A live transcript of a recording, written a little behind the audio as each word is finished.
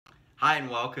Hi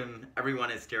and welcome everyone,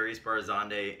 it's Darius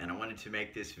Barazandeh, and I wanted to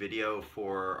make this video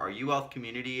for our UWealth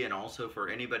community and also for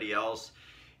anybody else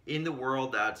in the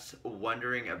world that's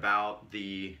wondering about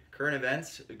the current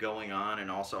events going on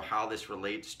and also how this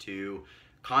relates to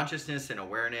consciousness and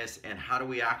awareness and how do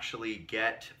we actually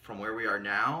get from where we are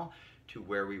now to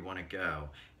where we want to go.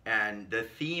 And the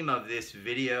theme of this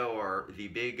video, or the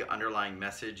big underlying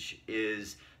message,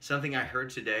 is something I heard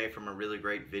today from a really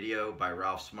great video by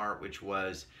Ralph Smart, which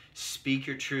was speak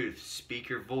your truth, speak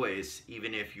your voice,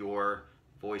 even if your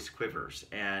voice quivers.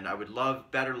 And I would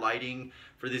love better lighting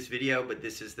for this video, but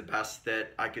this is the best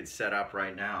that I could set up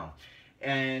right now.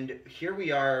 And here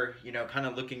we are, kind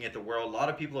of looking at the world. A lot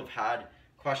of people have had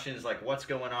questions like, what's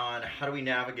going on? How do we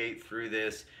navigate through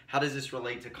this? How does this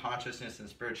relate to consciousness and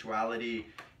spirituality?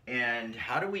 And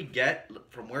how do we get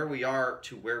from where we are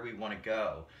to where we want to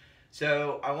go?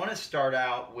 So I want to start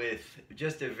out with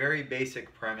just a very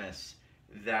basic premise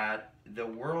that the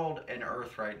world and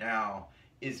Earth right now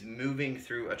is moving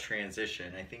through a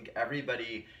transition. I think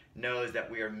everybody knows that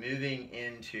we are moving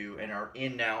into and are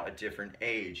in now a different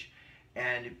age.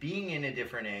 And being in a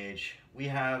different age, we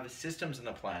have systems on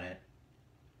the planet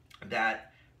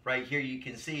that right here you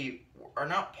can see are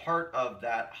not part of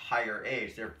that higher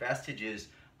age. They're vestiges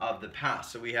of the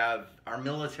past. So we have our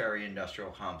military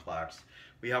industrial complex.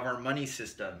 We have our money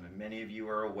system, and many of you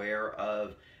are aware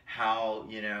of how,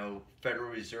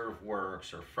 Federal Reserve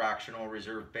works, or fractional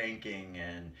reserve banking,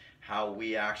 and how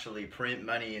we actually print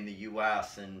money in the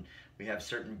US, and we have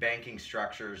certain banking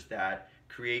structures that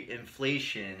create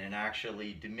inflation and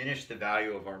actually diminish the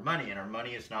value of our money, and our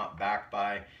money is not backed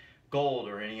by gold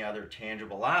or any other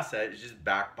tangible asset. It's just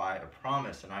backed by a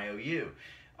promise, an IOU.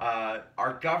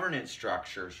 Our governance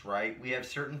structures, right? We have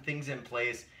certain things in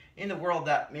place in the world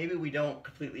that maybe we don't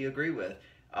completely agree with.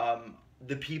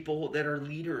 The people that are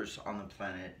leaders on the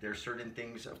planet, there's certain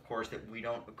things, of course, that we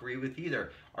don't agree with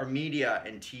either. Our media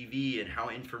and TV and how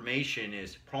information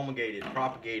is promulgated,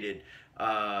 propagated,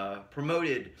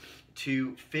 promoted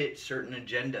to fit certain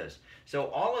agendas. So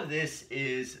all of this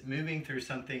is moving through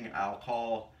something I'll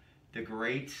call the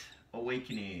Great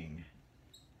Awakening.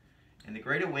 And the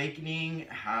Great Awakening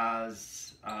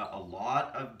has a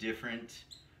lot of different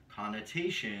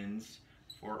connotations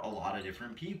for a lot of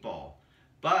different people.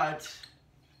 But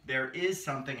there is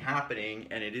something happening,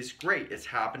 and it is great. It's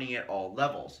happening at all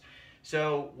levels.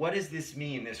 So what does this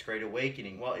mean, this Great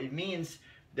Awakening? Well, it means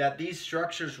that these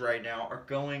structures right now are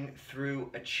going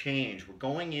through a change. We're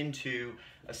going into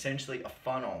essentially a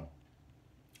funnel.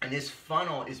 And this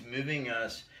funnel is moving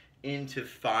us into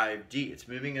 5D. It's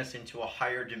moving us into a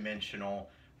higher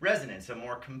dimensional resonance, a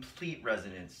more complete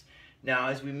resonance. Now,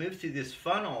 as we move through this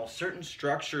funnel, certain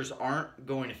structures aren't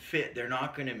going to fit. They're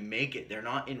not going to make it. They're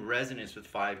not in resonance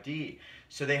with 5D.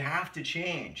 So they have to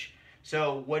change.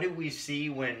 So what do we see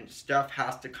when stuff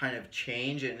has to kind of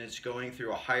change and it's going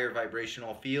through a higher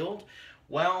vibrational field?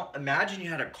 Well, imagine you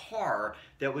had a car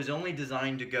that was only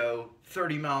designed to go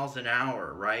 30 miles an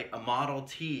hour, right? A Model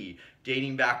T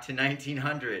dating back to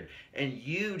 1900. And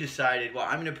you decided, well,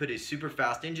 I'm going to put a super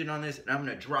fast engine on this and I'm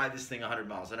going to drive this thing 100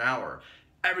 miles an hour.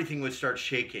 Everything would start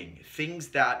shaking. Things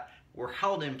that were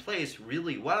held in place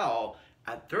really well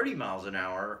at 30 miles an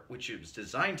hour, which it was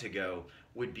designed to go,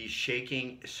 would be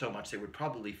shaking so much they would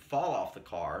probably fall off the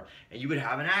car and you would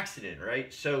have an accident,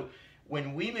 right? So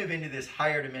when we move into this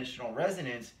higher dimensional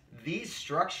resonance, these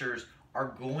structures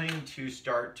are going to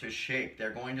start to shake.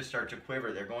 They're going to start to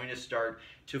quiver. They're going to start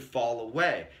to fall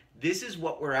away. This is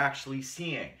what we're actually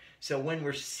seeing. So when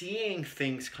we're seeing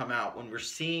things come out, when we're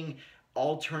seeing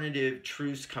alternative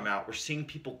truths come out, we're seeing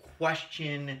people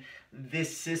question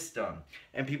this system.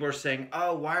 And people are saying,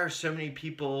 oh, why are so many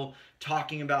people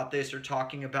talking about this or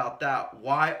talking about that?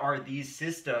 Why are these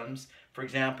systems, for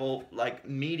example, like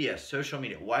media, social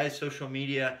media, why is social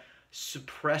media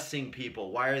suppressing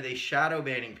people? Why are they shadow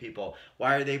banning people?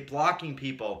 Why are they blocking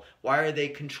people? Why are they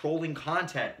controlling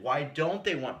content? Why don't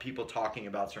they want people talking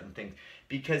about certain things?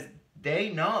 Because they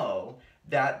know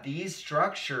that these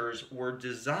structures were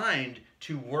designed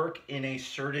to work in a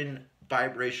certain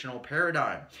vibrational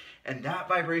paradigm. And that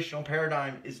vibrational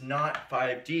paradigm is not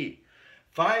 5D.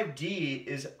 5D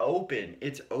is open.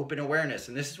 It's open awareness.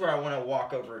 And this is where I want to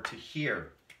walk over to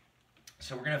here.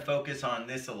 So we're going to focus on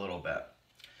this a little bit.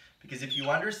 Because if you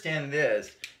understand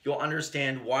this, you'll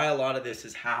understand why a lot of this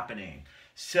is happening.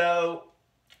 So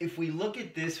if we look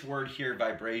at this word here,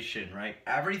 vibration, right?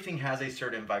 Everything has a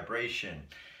certain vibration.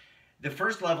 The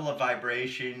first level of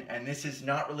vibration, and this is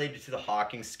not related to the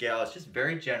Hawking scale, it's just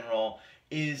very general,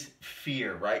 is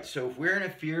fear, right? So if we're in a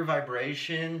fear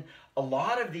vibration, a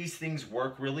lot of these things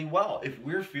work really well. If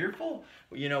we're fearful,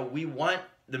 we want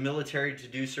the military to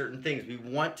do certain things. We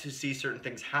want to see certain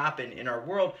things happen in our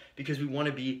world because we want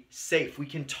to be safe. We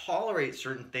can tolerate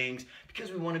certain things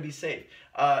because we want to be safe.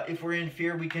 If we're in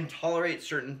fear, we can tolerate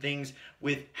certain things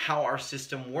with how our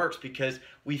system works because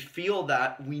we feel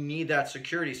that we need that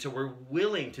security. So we're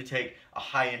willing to take a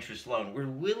high interest loan. We're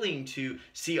willing to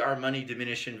see our money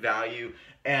diminish in value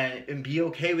and be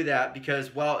okay with that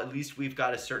because, well, at least we've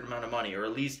got a certain amount of money, or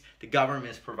at least the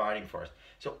government is providing for us.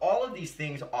 So all of these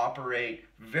things operate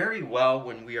very well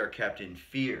when we are kept in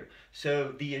fear.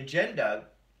 So the agenda,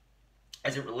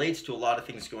 as it relates to a lot of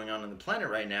things going on the planet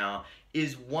right now,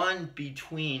 is one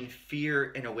between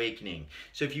fear and awakening.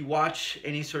 So if you watch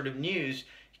any sort of news,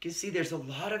 you can see there's a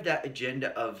lot of that agenda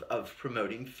of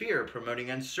promoting fear, promoting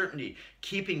uncertainty,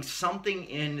 keeping something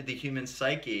in the human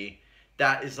psyche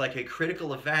that is like a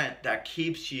critical event that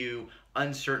keeps you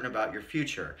uncertain about your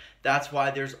future. That's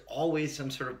why there's always some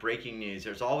sort of breaking news.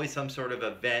 There's always some sort of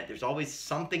event. There's always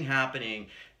something happening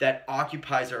that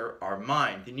occupies our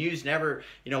mind. The news never,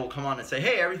 will come on and say,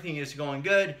 hey, everything is going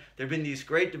good. There have been these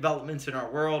great developments in our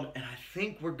world, and I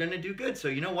think we're going to do good. So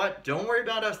you know what? Don't worry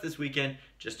about us this weekend.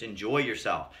 Just enjoy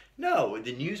yourself. No,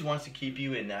 the news wants to keep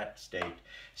you in that state.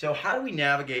 So how do we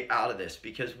navigate out of this?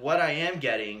 Because what I am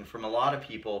getting from a lot of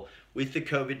people with the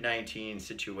COVID-19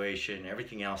 situation,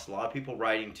 everything else, a lot of people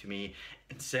writing to me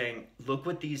and saying, look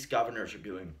what these governors are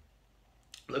doing.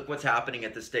 Look what's happening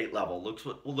at the state level.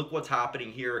 Look what's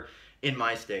happening here in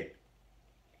my state.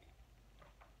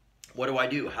 What do I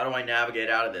do? How do I navigate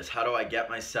out of this? How do I get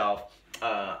myself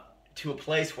to a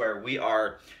place where we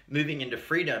are moving into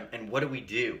freedom, and what do we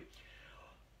do?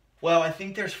 Well, I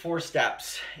think there's 4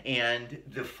 steps, and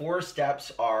the 4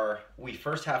 steps are, we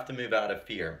first have to move out of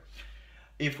fear.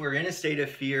 If we're in a state of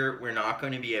fear, we're not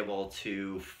going to be able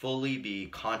to fully be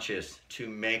conscious to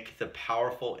make the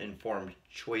powerful, informed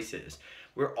choices.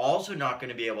 We're also not going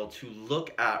to be able to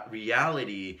look at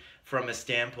reality from a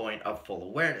standpoint of full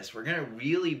awareness. We're going to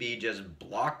really be just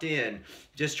blocked in,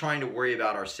 just trying to worry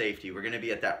about our safety. We're going to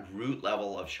be at that root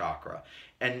level of chakra.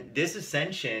 And this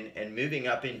ascension and moving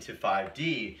up into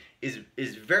 5D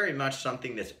is very much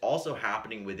something that's also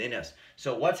happening within us.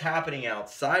 So what's happening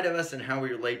outside of us and how we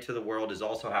relate to the world is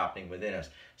also happening within us.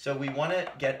 So we want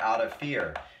to get out of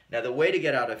fear. Now, the way to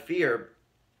get out of fear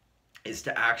is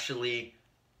to actually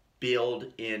build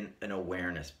in an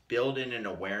awareness. Build in an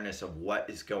awareness of what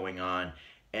is going on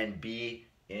and be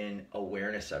in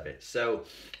awareness of it. So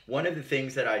one of the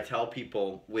things that I tell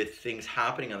people with things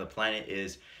happening on the planet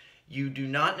is you do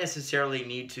not necessarily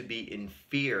need to be in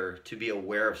fear to be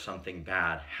aware of something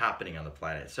bad happening on the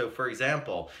planet. So for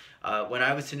example, when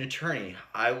I was an attorney,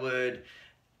 I would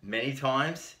many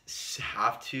times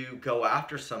have to go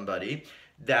after somebody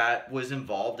that was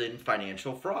involved in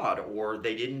financial fraud, or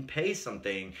they didn't pay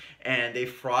something and they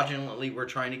fraudulently were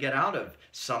trying to get out of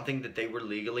something that they were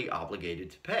legally obligated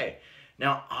to pay.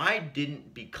 Now, I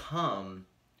didn't become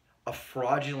a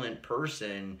fraudulent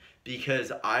person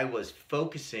because I was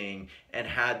focusing and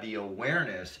had the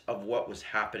awareness of what was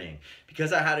happening.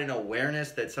 Because I had an awareness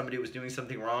that somebody was doing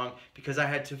something wrong, because I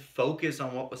had to focus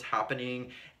on what was happening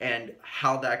and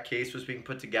how that case was being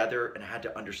put together, and I had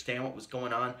to understand what was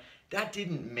going on, that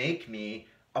didn't make me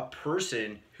a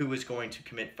person who was going to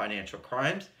commit financial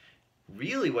crimes.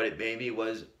 Really what it made me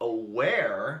was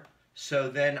aware, so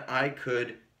then I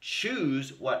could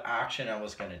choose what action I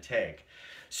was going to take.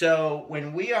 So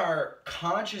when we are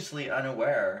consciously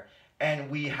unaware and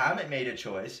we haven't made a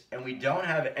choice and we don't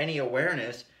have any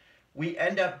awareness, we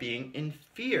end up being in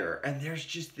fear. And there's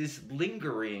just this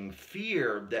lingering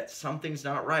fear that something's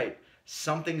not right,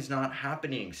 something's not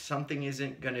happening, something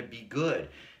isn't going to be good,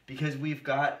 because we've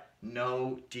got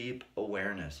no deep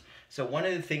awareness. So one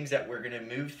of the things that we're going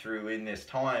to move through in this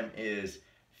time is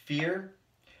fear,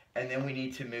 and then we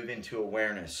need to move into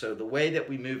awareness. So the way that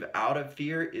we move out of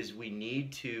fear is we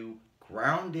need to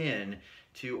ground in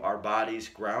to our bodies,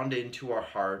 ground into our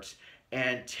hearts,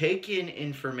 and take in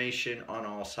information on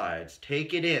all sides.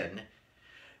 Take it in.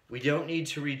 We don't need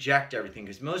to reject everything,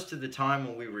 because most of the time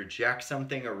when we reject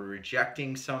something or we're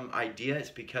rejecting some idea, it's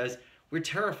because we're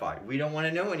terrified. We don't want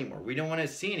to know anymore. We don't want to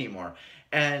see anymore.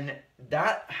 And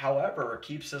that, however,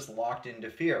 keeps us locked into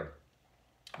fear.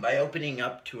 By opening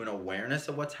up to an awareness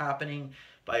of what's happening,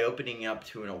 by opening up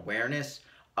to an awareness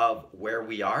of where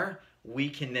we are, we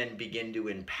can then begin to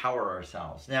empower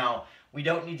ourselves. Now, we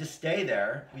don't need to stay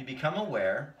there. We become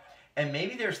aware, and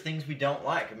maybe there's things we don't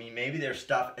like. I mean, maybe there's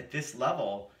stuff at this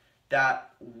level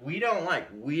that we don't like.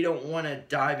 We don't want to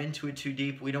dive into it too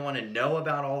deep. We don't want to know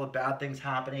about all the bad things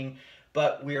happening,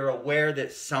 but we're aware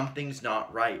that something's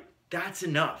not right. That's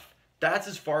enough. That's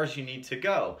as far as you need to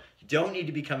go. You don't need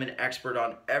to become an expert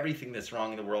on everything that's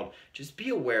wrong in the world. Just be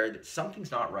aware that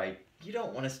something's not right. You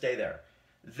don't want to stay there.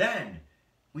 Then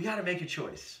we got to make a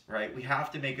choice, right? We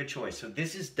have to make a choice. So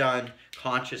this is done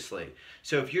consciously.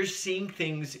 So if you're seeing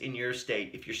things in your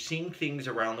state, if you're seeing things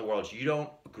around the world you don't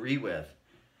agree with,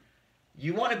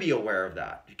 you want to be aware of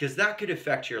that, because that could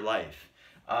affect your life.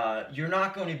 You're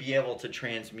not going to be able to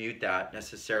transmute that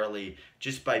necessarily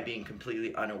just by being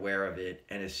completely unaware of it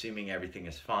and assuming everything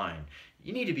is fine.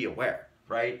 You need to be aware,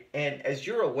 right? And as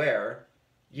you're aware,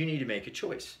 you need to make a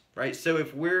choice, right? So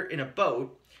if we're in a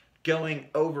boat going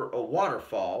over a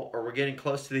waterfall, or we're getting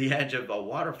close to the edge of a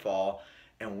waterfall,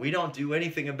 and we don't do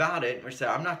anything about it, and we say,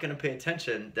 I'm not going to pay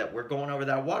attention that we're going over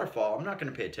that waterfall. I'm not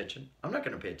going to pay attention. I'm not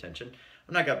going to pay attention.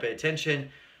 I'm not going to pay attention.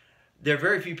 There are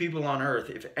very few people on earth,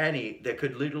 if any, that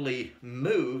could literally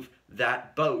move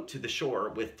that boat to the shore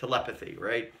with telepathy,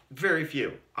 right? Very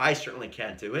few. I certainly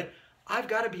can't do it. I've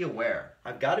got to be aware.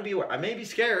 I've got to be aware. I may be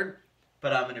scared,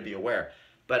 but I'm going to be aware.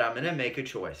 But I'm going to make a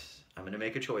choice. I'm going to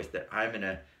make a choice that I'm going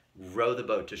to row the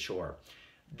boat to shore.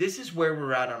 This is where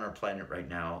we're at on our planet right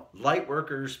now. Light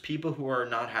workers, people who are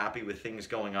not happy with things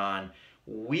going on,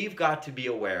 we've got to be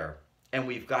aware, and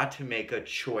we've got to make a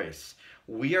choice.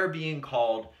 We are being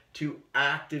called to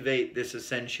activate this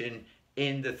ascension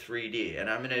in the 3D. And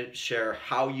I'm going to share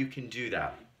how you can do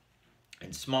that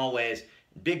in small ways,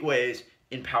 big ways,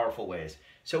 in powerful ways.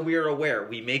 So we are aware.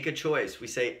 We make a choice. We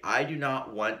say, I do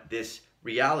not want this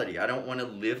reality. I don't want to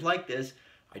live like this.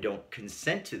 I don't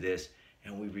consent to this.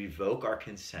 And we revoke our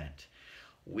consent.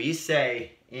 We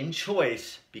say in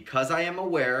choice, because I am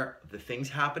aware of the things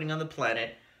happening on the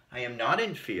planet, I am not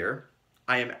in fear.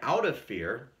 I am out of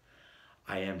fear.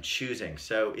 I am choosing.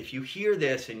 So if you hear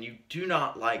this and you do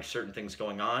not like certain things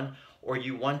going on, or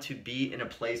you want to be in a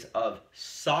place of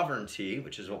sovereignty,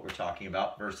 which is what we're talking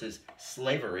about, versus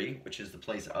slavery, which is the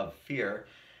place of fear,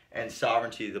 and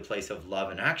sovereignty, the place of love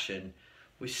and action,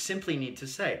 we simply need to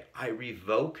say, I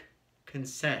revoke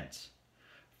consent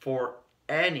for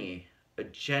any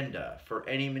agenda, for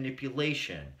any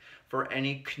manipulation, for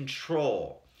any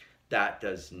control that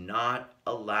does not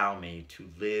allow me to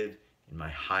live in my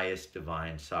highest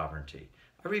divine sovereignty.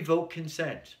 I revoke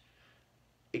consent,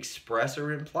 express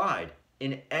or implied,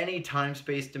 in any time,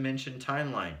 space, dimension,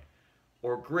 timeline,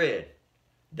 or grid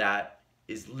that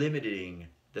is limiting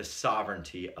the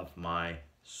sovereignty of my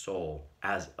soul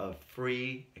as a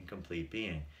free and complete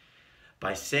being.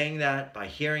 By saying that, by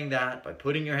hearing that, by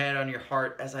putting your hand on your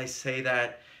heart as I say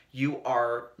that, you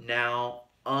are now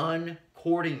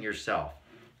uncording yourself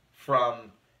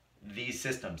from these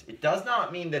systems. It does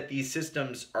not mean that these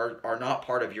systems are not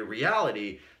part of your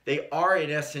reality. They are,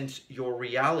 in essence, your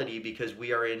reality, because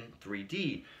we are in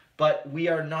 3D. But we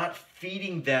are not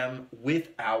feeding them with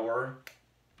our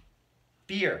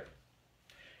fear.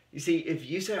 You see, if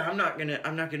you say, I'm not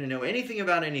gonna know anything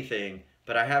about anything,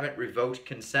 but I haven't revoked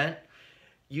consent,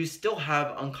 you still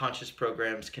have unconscious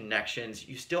programs, connections.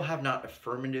 You still have not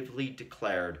affirmatively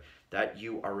declared that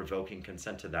you are revoking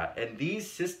consent to that. And these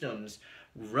systems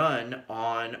run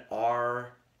on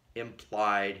our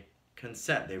implied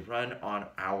consent. They run on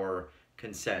our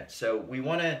consent. So we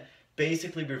want to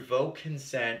basically revoke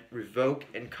consent, revoke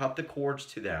and cut the cords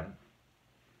to them.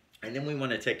 And then we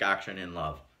want to take action in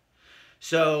love.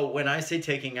 So when I say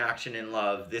taking action in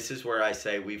love, this is where I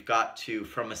say we've got to,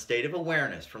 from a state of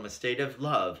awareness, from a state of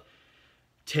love,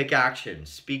 take action,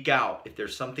 speak out. If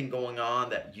there's something going on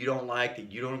that you don't like,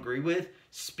 that you don't agree with,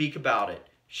 speak about it,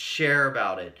 share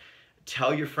about it,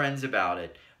 tell your friends about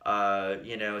it.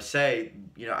 Say,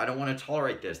 I don't want to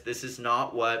tolerate this. This is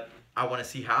not what I want to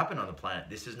see happen on the planet.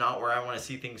 This is not where I want to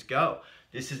see things go.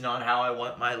 This is not how I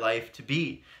want my life to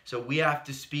be. So we have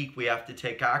to speak. We have to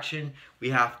take action.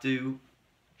 We have to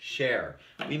share.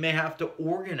 We may have to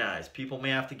organize. People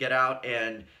may have to get out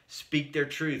and speak their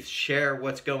truth, share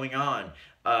what's going on.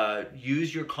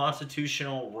 Use your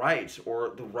constitutional rights,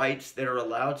 or the rights that are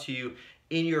allowed to you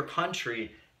in your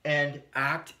country, and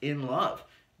act in love.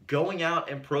 Going out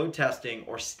and protesting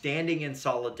or standing in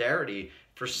solidarity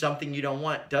for something you don't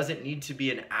want doesn't need to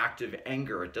be an act of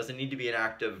anger. It doesn't need to be an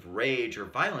act of rage or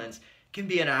violence. It can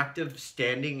be an act of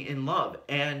standing in love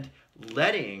and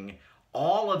letting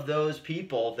all of those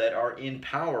people that are in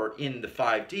power in the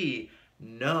 5D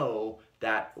know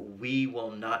that we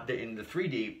will not, in the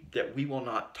 3D, that we will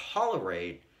not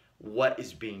tolerate what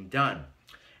is being done.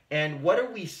 And what are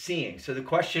we seeing? So the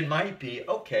question might be,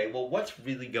 okay, well, what's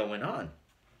really going on?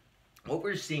 What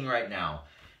we're seeing right now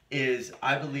is,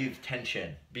 I believe,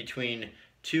 tension between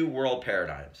two world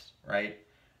paradigms, right,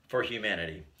 for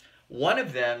humanity. One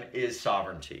of them is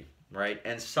sovereignty, right?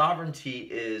 And sovereignty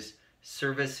is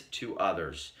service to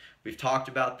others. We've talked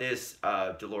about this.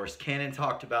 Dolores Cannon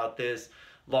talked about this.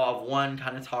 Law of One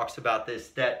kind of talks about this,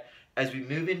 that as we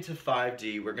move into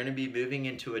 5D, we're going to be moving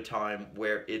into a time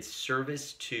where it's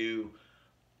service to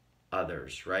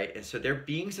others, right? And so there are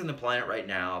beings on the planet right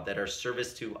now that are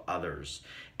service to others.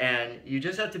 And you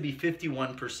just have to be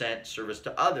 51% service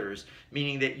to others,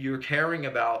 meaning that you're caring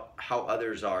about how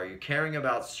others are. You're caring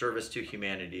about service to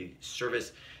humanity,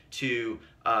 service to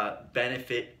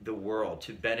benefit the world,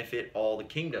 to benefit all the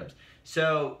kingdoms.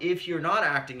 So if you're not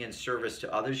acting in service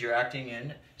to others, you're acting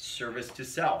in service to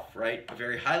self, right? A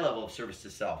very high level of service to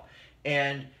self.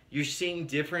 And you're seeing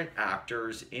different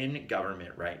actors in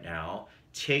government right now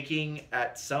taking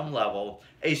at some level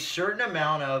a certain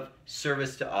amount of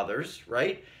service to others,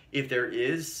 right? If there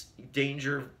is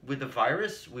danger with the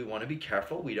virus, we want to be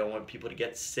careful. We don't want people to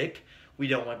get sick. We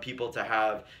don't want people to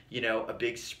have, a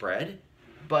big spread.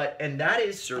 And that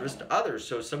is service to others.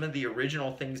 So some of the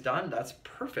original things done, that's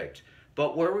perfect.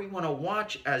 But where we want to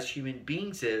watch as human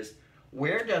beings is,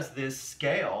 where does this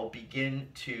scale begin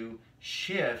to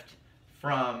shift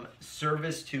from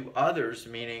service to others,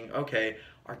 meaning, okay,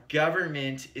 our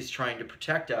government is trying to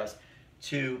protect us,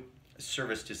 to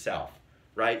service to self,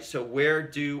 right? So when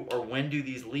do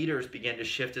these leaders begin to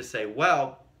shift to say,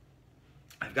 well,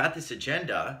 I've got this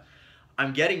agenda,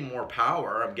 I'm getting more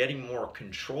power, I'm getting more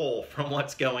control from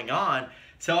what's going on,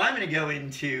 so I'm going to go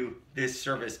into this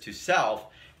service to self,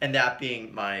 and that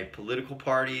being my political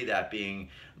party, that being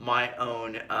my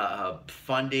own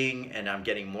funding, and I'm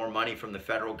getting more money from the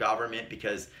federal government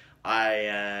because I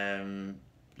am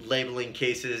labeling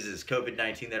cases as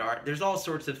COVID-19 that aren't. There's all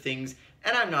sorts of things,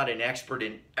 and I'm not an expert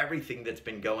in everything that's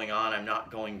been going on. I'm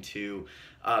not going to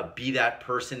be that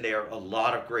person. There are a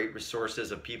lot of great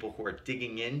resources of people who are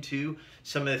digging into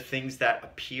some of the things that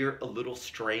appear a little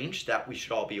strange that we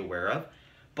should all be aware of.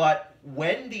 But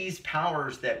when these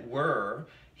powers that were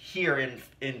here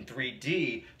in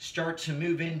 3D start to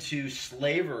move into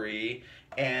slavery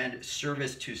and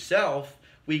service to self,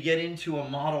 we get into a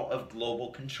model of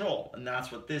global control, and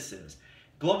that's what this is.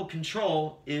 Global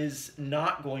control is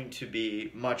not going to be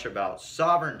much about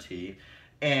sovereignty,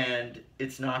 and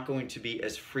it's not going to be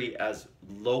as free as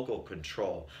local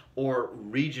control or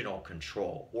regional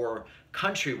control or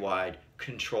countrywide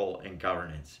control and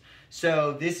governance.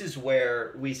 So this is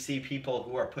where we see people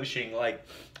who are pushing like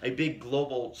a big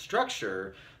global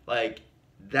structure. Like,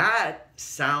 that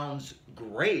sounds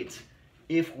great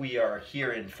if we are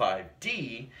here in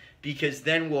 5D, because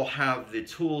then we'll have the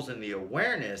tools and the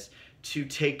awareness to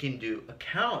take into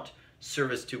account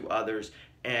service to others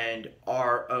and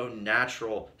our own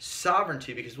natural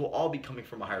sovereignty, because we'll all be coming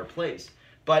from a higher place.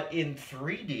 But in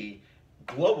 3D,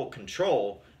 global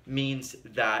control means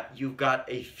that you've got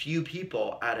a few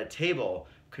people at a table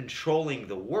controlling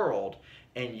the world,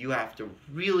 and you have to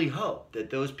really hope that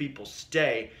those people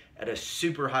stay at a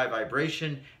super high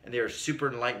vibration and they are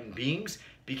super enlightened beings,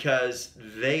 because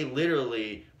they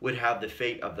literally would have the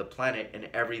fate of the planet and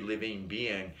every living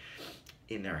being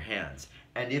in their hands.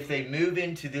 And if they move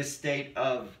into this state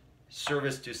of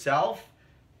service to self,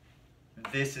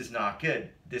 this is not good.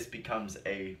 This becomes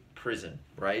a prison,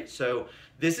 right? So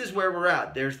this is where we're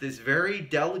at. There's this very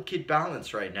delicate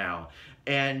balance right now.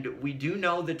 And we do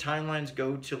know the timelines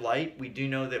go to light. We do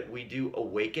know that we do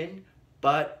awaken,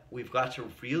 but we've got to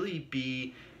really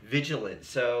be vigilant.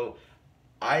 So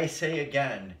I say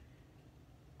again,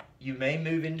 you may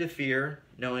move into fear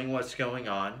knowing what's going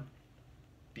on.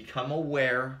 Become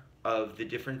aware of the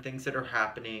different things that are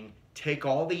happening. Take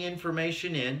all the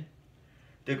information in.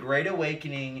 The Great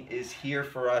Awakening is here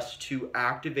for us to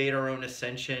activate our own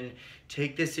ascension,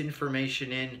 take this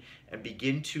information in, and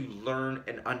begin to learn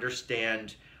and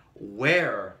understand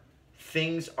where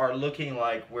things are looking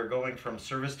like we're going from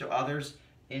service to others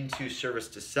into service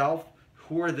to self.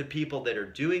 Who are the people that are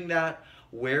doing that?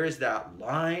 Where is that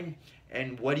line?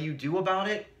 And what do you do about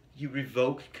it? You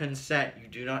revoke consent. You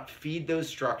do not feed those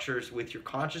structures with your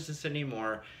consciousness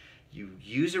anymore. You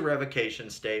use a revocation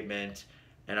statement,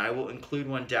 and I will include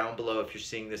one down below if you're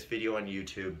seeing this video on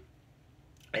YouTube.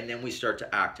 And then we start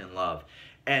to act in love.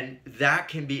 And that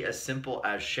can be as simple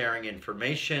as sharing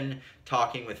information,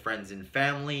 talking with friends and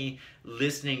family,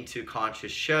 listening to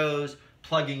conscious shows,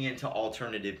 plugging into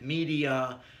alternative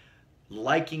media,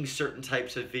 liking certain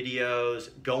types of videos,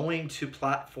 going to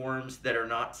platforms that are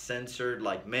not censored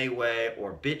like Mayway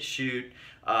or BitChute,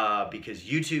 because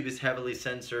YouTube is heavily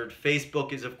censored.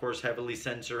 Facebook is, of course, heavily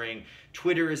censoring.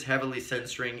 Twitter is heavily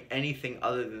censoring anything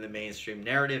other than the mainstream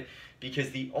narrative, because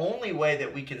the only way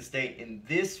that we can stay in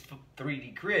this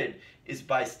 3D grid is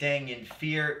by staying in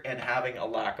fear and having a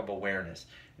lack of awareness.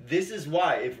 This is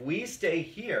why if we stay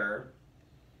here,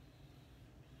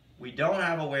 we don't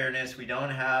have awareness, we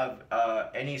don't have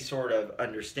any sort of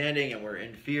understanding, and we're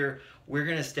in fear, we're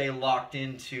going to stay locked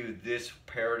into this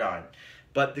paradigm.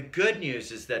 But the good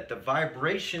news is that the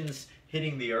vibrations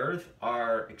hitting the earth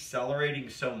are accelerating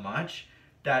so much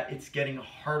that it's getting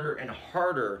harder and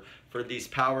harder for these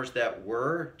powers that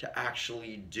were to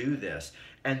actually do this.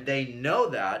 And they know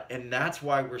that, and that's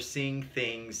why we're seeing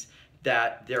things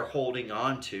that they're holding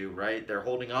on to, right? They're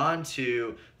holding on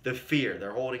to the fear.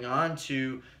 They're holding on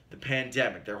to the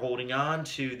pandemic. They're holding on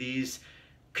to these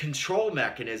control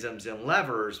mechanisms and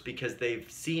levers because they've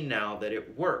seen now that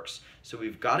it works. So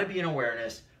we've got to be in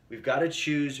awareness. We've got to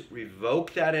choose,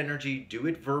 revoke that energy, do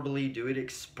it verbally, do it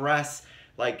express,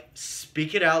 like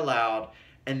speak it out loud,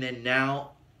 and then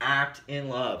now act in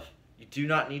love. You do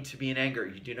not need to be in anger.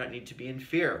 You do not need to be in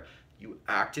fear. You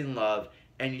act in love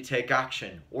and you take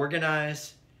action.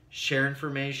 Organize, share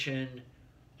information,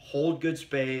 hold good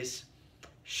space,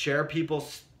 share people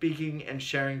speaking and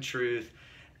sharing truth,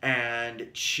 and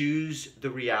choose the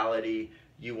reality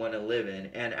you want to live in.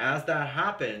 And as that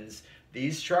happens,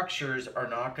 these structures are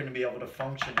not going to be able to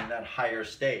function in that higher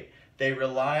state. They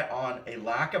rely on a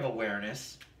lack of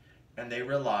awareness, and they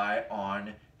rely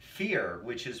on fear,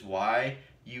 which is why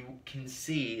you can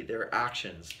see their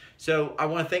actions. So I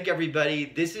want to thank everybody.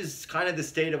 This is kind of the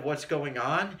state of what's going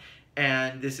on,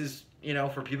 and this is, you know,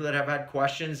 for people that have had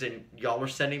questions, and y'all are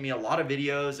sending me a lot of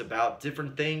videos about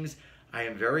different things. I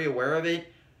am very aware of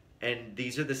it, and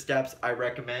these are the steps I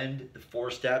recommend, the 4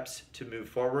 steps to move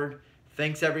forward.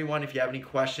 Thanks everyone. If you have any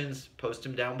questions, post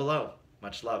them down below.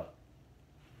 Much love.